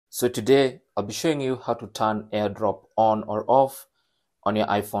So today I'll be showing you how to turn AirDrop on or off on your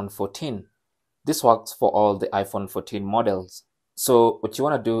iPhone 14. This works for all the iPhone 14 models. So what you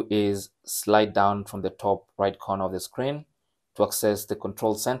want to do is slide down from the top right corner of the screen to access the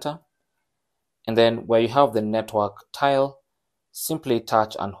control center. And then where you have the network tile, simply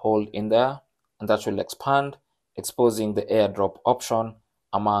touch and hold in there, and that will expand, exposing the AirDrop option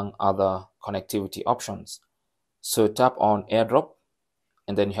among other connectivity options. So tap on AirDrop,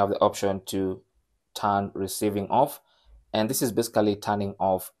 and then you have the option to turn receiving off, and this is basically turning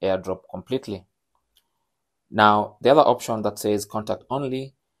off AirDrop completely. Now the other option that says contact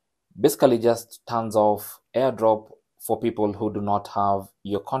only basically just turns off AirDrop for people who do not have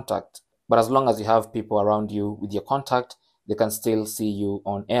your contact, but as long as you have people around you with your contact, they can still see you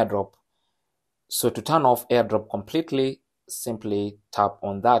on AirDrop. So to turn off AirDrop completely, simply tap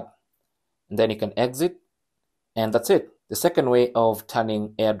on that, and then you can exit, and that's it. The second way of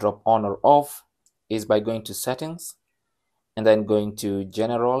turning AirDrop on or off is by going to settings and then going to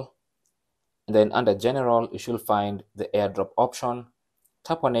general, and then under general you should find the AirDrop option.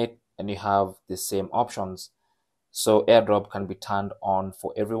 Tap on it and you have the same options. So AirDrop can be turned on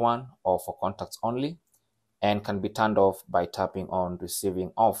for everyone or for contacts only, and can be turned off by tapping on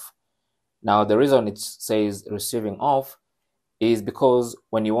receiving off. Now the reason it says receiving off is because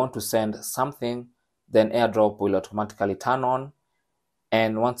when you want to send something, then AirDrop will automatically turn on,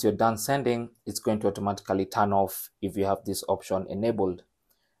 and once you're done sending, it's going to automatically turn off if you have this option enabled.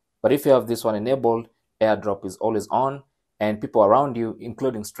 But if you have this one enabled, AirDrop is always on, and people around you,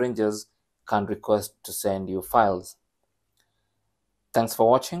 including strangers, can request to send you files. Thanks for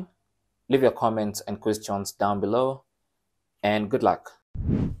watching. Leave your comments and questions down below, and good luck.